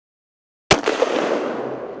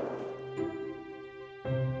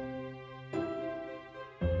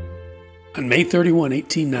On May 31,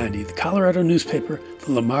 1890, the Colorado newspaper,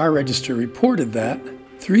 the Lamar Register, reported that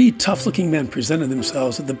 3 tough-looking men presented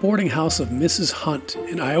themselves at the boarding house of Mrs. Hunt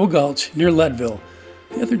in Iowa Gulch near Leadville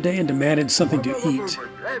the other day and demanded something to eat.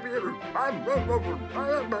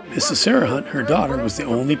 Mrs. Sarah Hunt, her daughter, was the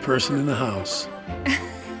only person in the house.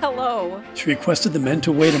 Hello. She requested the men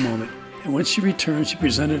to wait a moment, and when she returned, she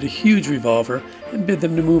presented a huge revolver and bid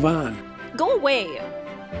them to move on. Go away.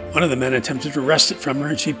 One of the men attempted to wrest it from her,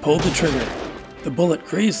 and she pulled the trigger. The bullet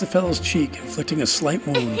grazed the fellow's cheek, inflicting a slight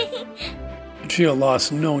wound. The trio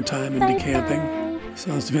lost no time in decamping.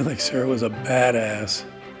 Sounds to me like Sarah was a badass.